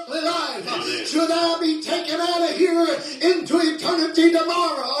my earthly life. Should I be taken out of here into eternity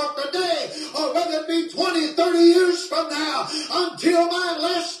tomorrow or today, or whether it be 20, 30 years from now, until my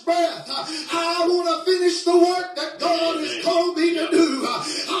last breath, I want to finish the work that God has called me to do.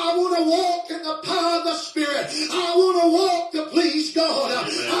 I want to walk in the power of the Spirit. I want to walk to please God.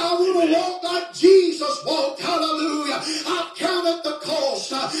 I want to walk like Jesus walked. Hallelujah. I've counted the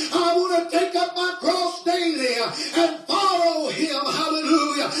cost. I want to take up my cross daily and follow him.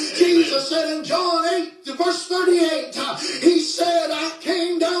 Hallelujah. Jesus said in John 8, verse 38, he said, I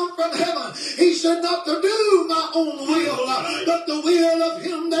came down from heaven. He said, not to do my own will, but the will of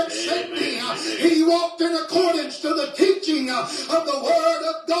him that sent me. He walked in accordance to the teaching of the word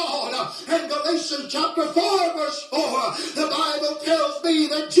of God. And Galatians chapter 4, verse 4, the Bible tells me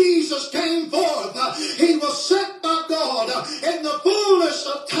that Jesus came forth. He was sent by God in the fullness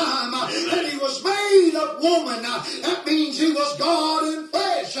of time, and he was made of woman. That means he was God in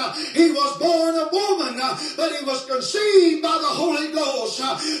flesh. He was born of woman, but he was conceived by the Holy Ghost.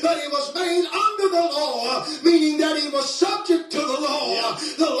 But he was made under the law, meaning that he was subject to the law.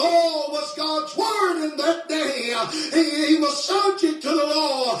 The law was God's word in that day. He was subject to the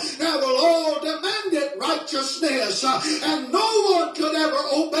law. Now the law demanded righteousness, and no one could ever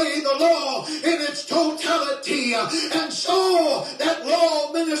obey the law in its totality. And so that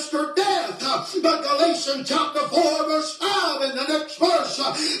law ministered death. But Galatians chapter 4 verse 5 in the next verse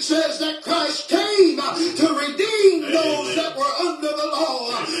says that Christ came to redeem those that were under the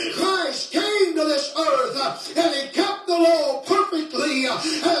law. Christ came to this earth and he kept the law perfectly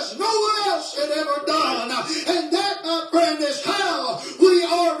as no one else had ever done. And that, my friend, is how we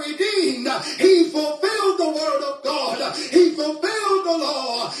are redeemed. He fulfilled the word of God. He fulfilled the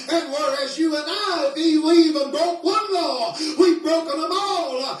law. And whereas you and I, we even broke one law, we've broken them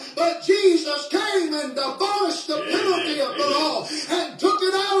all. But Jesus came and abolished the penalty of the law and took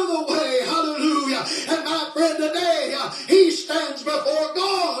it out of the way. Hallelujah. And my friend, today, he stands before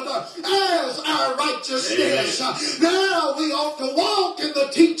God as our righteousness. Now we ought to walk in the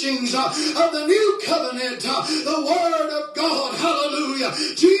teachings of the new covenant, the word of God. Hallelujah.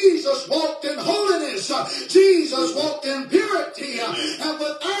 Jesus walked in holiness. Jesus walked in purity. And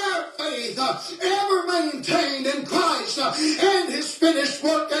with our faith ever maintained in Christ and his finished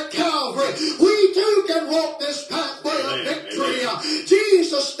work at Calvary, we too can walk this pathway of victory.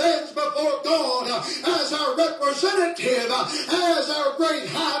 Jesus stands before God as our representative, as our great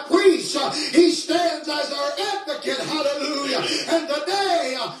high priest. He stands as our advocate. Hallelujah. And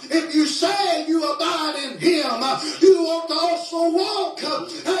today, if you say you abide in him, you ought to also walk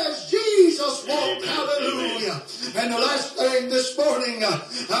as Jesus walked. Hallelujah. And the last thing this morning,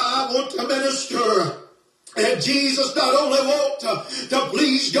 I want to minister. And Jesus not only walked to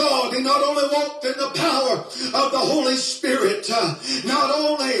please God, he not only walked in the power of the Holy Spirit, not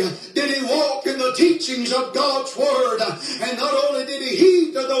only did he walk in the teachings of God's Word, and not only did he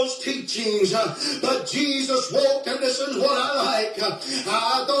heed to those teachings, but Jesus walked, and this is what I like.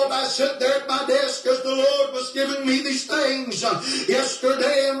 I thought I sat there at my desk as the Lord was giving me these things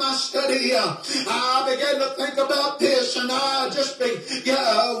yesterday in my study. I began to think about this, and I just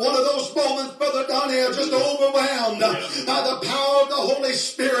one of those moments, Brother Donnie, I just overwhelmed by the power of the Holy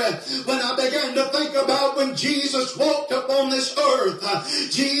Spirit when I began to think about when Jesus walked upon this earth.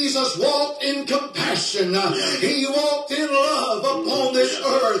 earth, Jesus walked in compassion. He walked in love upon this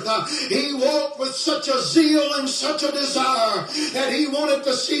earth. He walked with such a zeal and such a desire that he wanted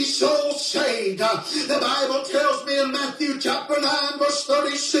to see souls saved. The Bible tells me in Matthew chapter 9 verse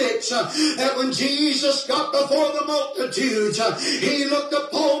 36 that when Jesus got before the multitudes, he looked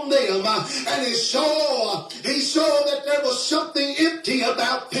upon them and he saw that there was something empty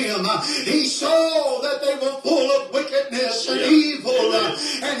about them. He saw that they were full of wickedness and evil,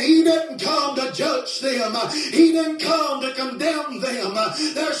 and he didn't come to judge them. He didn't come to condemn them.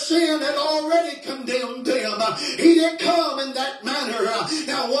 Their sin had already condemned them. He didn't come in that manner.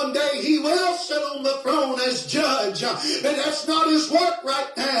 Now one day he will sit on the throne as judge, but that's not his work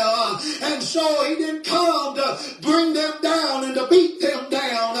right now. And so he didn't come to bring them down and to beat them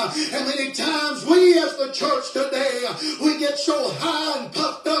down. And many times we as the church today, we get so high and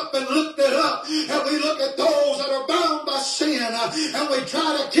puffed up and lifted up, and we look at those that are bound by sin, and we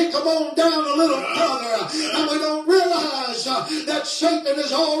try to kick them on down a little further, and we don't realize that Satan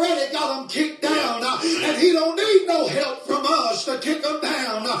has already got them kicked down, and he don't need no help from us to kick them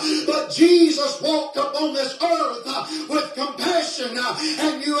down. But Jesus walked upon this earth with compassion,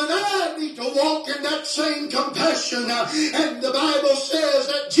 and you and I need to walk in that same compassion. And the Bible says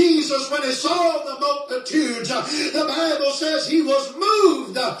that Jesus, when he saw the multitudes, the Bible says he was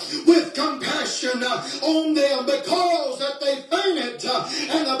moved with compassion on them because that they fainted.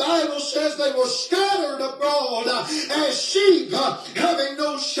 And the Bible says they were scattered abroad as sheep having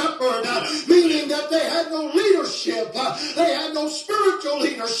no shepherd, meaning that they had no leadership. They had no spiritual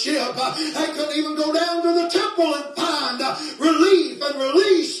leadership. They couldn't even go down to the temple and find relief and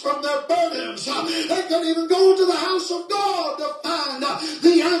release from their burdens. They couldn't even go to the house of God to find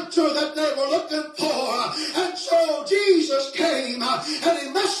the answer that they were looking for. And so Jesus came and he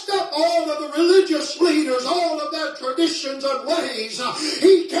messed up all of the religious leaders, all of their traditions and ways.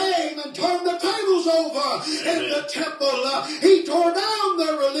 He came and turned the tables over in the temple. He tore down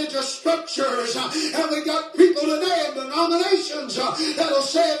their religious structures. And we got people today in denominations that'll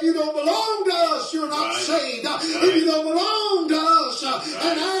say, if you don't belong to us, you're not saved. If you don't belong to us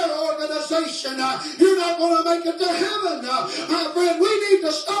and our organization, you're not going to make it to heaven. My friend, we need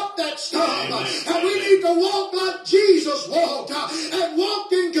to stop that stuff. And we need to walk like Jesus walked and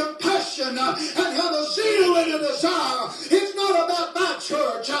walk in compassion and have a zeal and a desire. It's not about my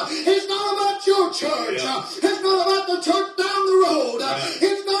church. It's not about your church. It's not about the church down the road.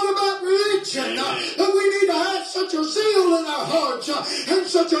 It's not about religion. But we need to have such a zeal in our hearts and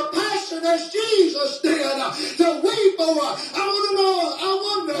such a passion as Jesus did to weep over. I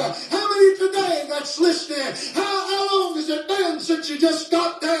wonder how many today that's listening, how long has it been since you just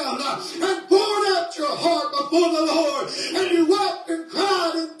got down and poured out your heart before the Lord, and you wept and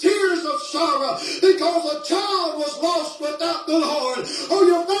cried in tears of sorrow because a child was lost without the Lord, or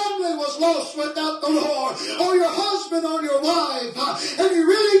your family was lost without the Lord, or your husband or your wife, and you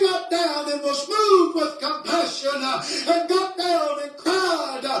really got down and was moved with compassion and got down and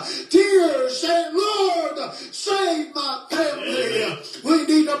cried tears saying, Lord, save my family. We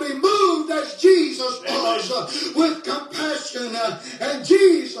need to be moved as Jesus was with compassion. And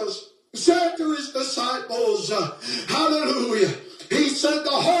Jesus said to his disciples, hallelujah, he said,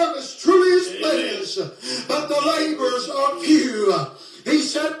 the harvest truly is plenteous, but the laborers are few. He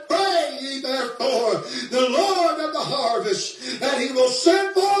said, pray ye therefore the Lord of the harvest, that he will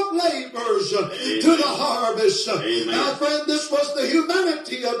send forth laborers to the harvest. My friend, this was the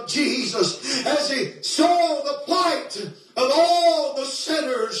humanity of Jesus as he saw the plight of all the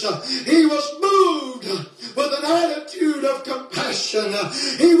sinners. He was moved with an attitude of compassion.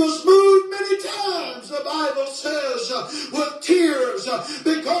 He was moved many times, the Bible says, with tears,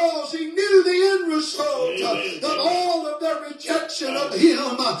 because he knew the end result of all of their rejection of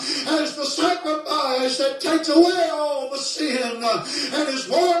him as the sacrifice that takes away all the sin and his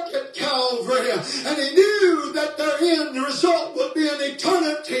work at Calvary. And he knew that their end result would be an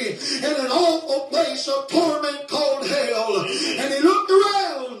eternity in an awful place of torment called hell. And he looked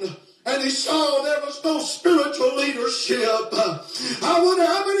around and he saw there was no spiritual leadership. I wonder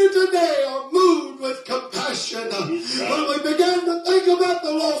how many today are moved with compassion when we begin to think about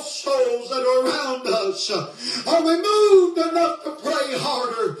the lost souls that are around us. Are we moved enough to pray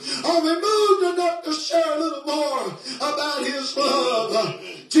harder? Are we moved enough to share a little more about his love?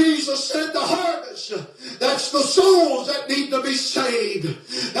 Jesus said the harvest, that's the souls that need to be saved.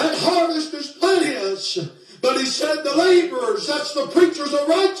 That harvest is plenteous. But he said the laborers, that's the preachers of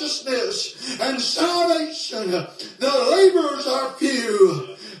righteousness and salvation. The laborers are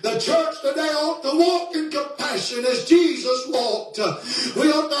few. The church today ought to walk in compassion compassion as Jesus walked.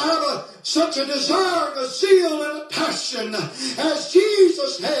 We ought to have such a desire and a zeal and a passion as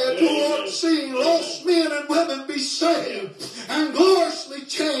Jesus had towards seeing lost men and women be saved and gloriously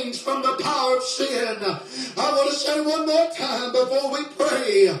changed from the power of sin. I want to say one more time before we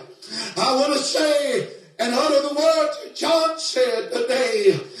pray. I want to say and utter the words that John said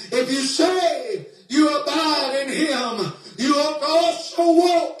today. If you say you abide in Him, you ought to also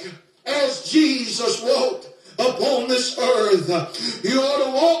walk as Jesus walked upon this earth. You ought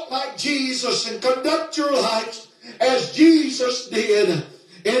to walk like Jesus and conduct your life as Jesus did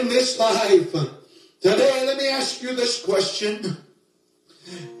in this life. Today, let me ask you this question.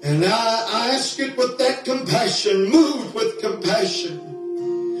 And I ask it with that compassion, moved with compassion.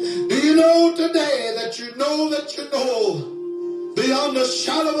 Do you know today that you know beyond a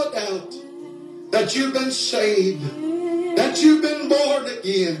shadow of a doubt that you've been saved, that you've been born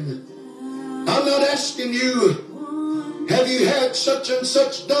again? I'm not asking you, have you had such and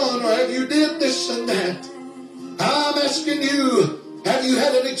such done, or have you did this and that? I'm asking you, have you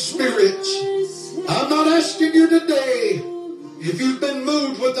had an experience? I'm not asking you today if you've been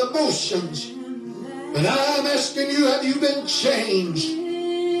moved with emotions, but I'm asking you, have you been changed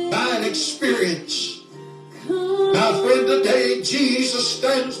by an experience? My friend, today Jesus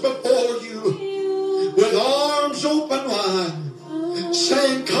stands before you with arms open wide,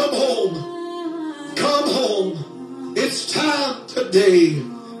 saying, come home, come home. It's time today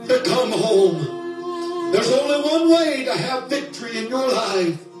to come home. There's only one way to have victory in your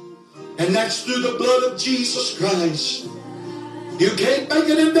life, and that's through the blood of Jesus Christ. You can't make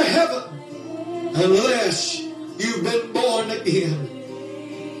it into heaven unless you've been born again.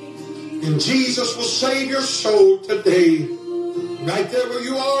 And Jesus will save your soul today. Right there where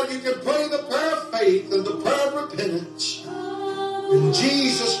you are, you can pray the prayer of faith and the prayer of repentance. And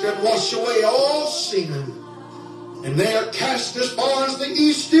Jesus can wash away all sin. And they are cast as far as the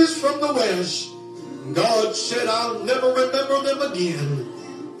east is from the west. And God said, I'll never remember them again.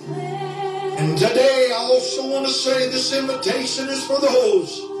 And today I also want to say this invitation is for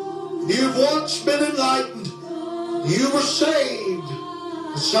those. You've once been enlightened. You were saved.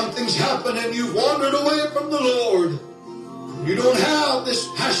 Something's happened and you've wandered away from the Lord. You don't have this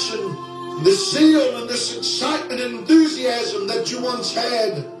passion, this zeal, and this excitement and enthusiasm that you once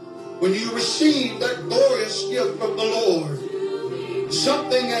had when you received that glorious gift from the Lord.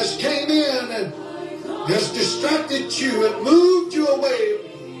 Something has came in and has distracted you and moved you away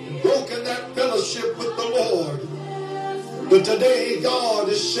and broken that fellowship with the Lord. But today God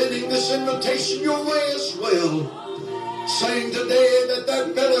is sending this invitation your way as well, saying today that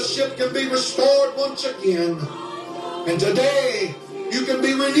that fellowship can be restored once again. And today you can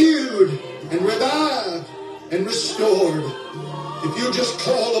be renewed and revived and restored if you just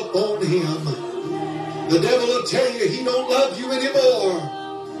call upon Him. The devil will tell you he don't love you anymore.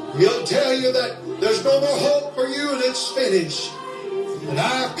 He'll tell you that there's no more hope for you and it's finished. And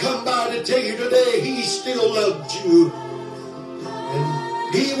I've come by to tell you today He still loves you.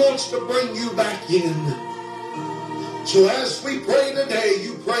 And He wants to bring you back in. So as we pray today,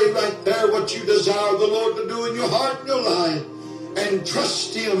 you pray right there what you desire the Lord to do in your heart and your life. And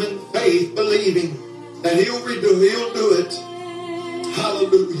trust Him in faith, believing that He'll do it.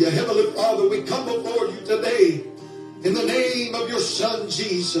 Hallelujah. Heavenly Father, we come before you today in the name of your Son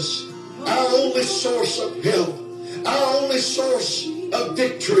Jesus, our only source of help, our only source of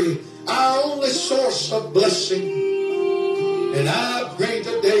victory, our only source of blessing. And I pray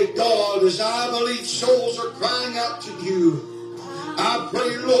today, God, as I believe souls are crying out to you, I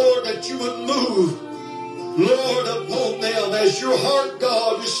pray, Lord, that you would move, Lord, upon them as your heart,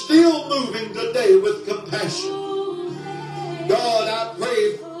 God, is still moving today with compassion. God, I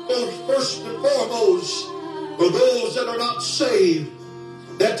pray first and foremost for those that are not saved,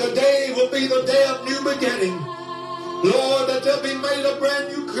 that today will be the day of new beginning. Lord, that they'll be made a brand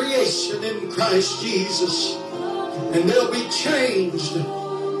new creation in Christ Jesus. And they'll be changed.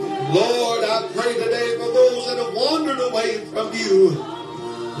 Lord, I pray today for those that have wandered away from you.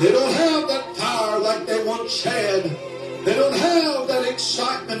 They don't have that power like they once had. They don't have that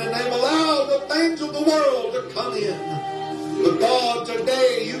excitement, and they've allowed the things of the world to come in. But God,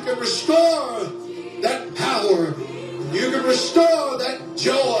 today you can restore that power. You can restore that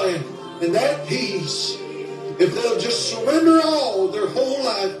joy and that peace if they'll just surrender all their whole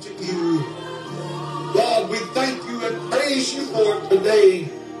life to you. God, we thank you and praise you for it today.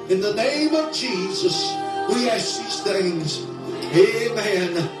 In the name of Jesus, we ask these things.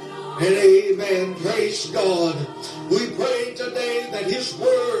 Amen and amen. Praise God. We pray today that His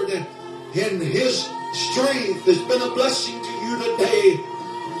word and His strength has been a blessing to you today.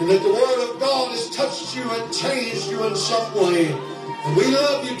 and that the Word of God has touched you and changed you in some way. And we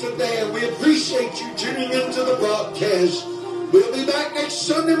love you today, and we appreciate you tuning into the broadcast. We'll be back next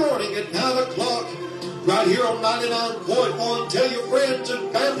Sunday morning at 9 o'clock right here on 99.1. Tell your friends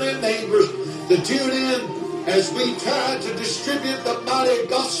and family and neighbors to tune in as we try to distribute the mighty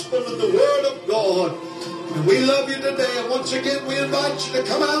gospel and the Word of God. And we love you today. And once again, we invite you to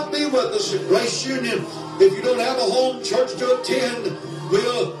come out and be with us at Grace Union. If you don't have a home church to attend,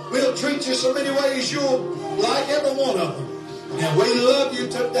 we'll treat you so many ways you'll like every one of them. And we love you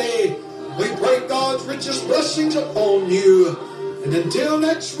today. We pray God's richest blessings upon you. And until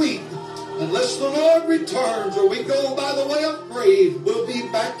next week, unless the Lord returns or we go by the way of grave, we'll be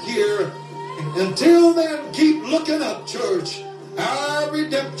back here. And until then, keep looking up, church. Our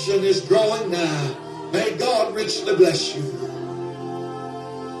redemption is drawing nigh. May God richly bless you.